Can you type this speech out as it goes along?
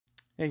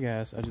Hey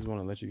guys, I just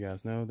want to let you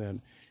guys know that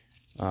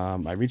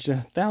I reached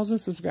 1,000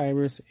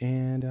 subscribers,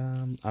 and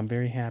I'm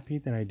very happy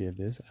that I did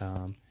this.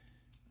 I'm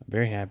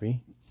very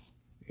happy.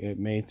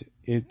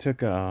 It took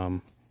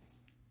 3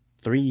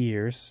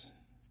 years,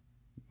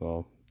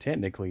 well,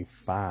 technically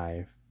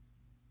 5,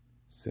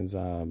 since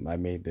I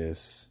made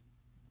this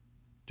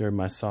during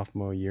my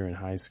sophomore year in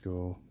high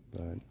school.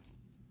 But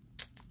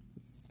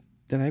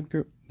then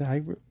I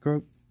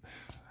grow,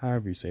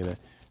 however you say that,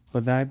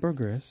 but then I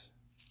progress.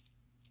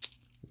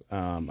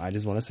 I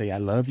just want to say I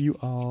love you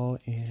all,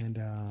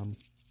 and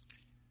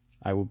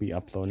I will be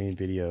uploading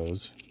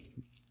videos,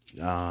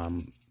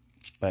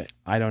 but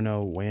I don't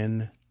know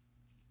when.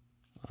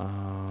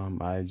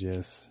 I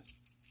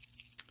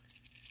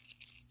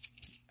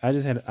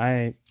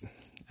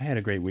had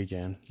a great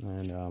weekend,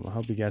 and I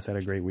hope you guys had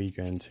a great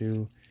weekend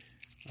too.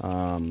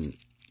 I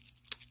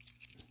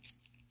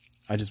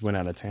just went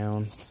out of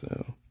town,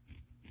 so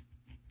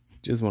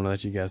just want to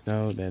let you guys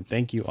know that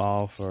thank you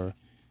all for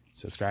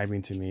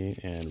subscribing to me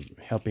and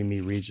helping me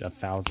reach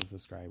 1,000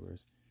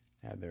 subscribers.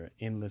 Had an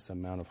endless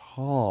amount of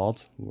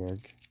hard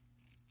work.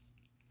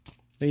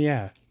 But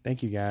yeah,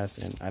 thank you guys,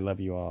 and I love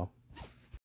you all.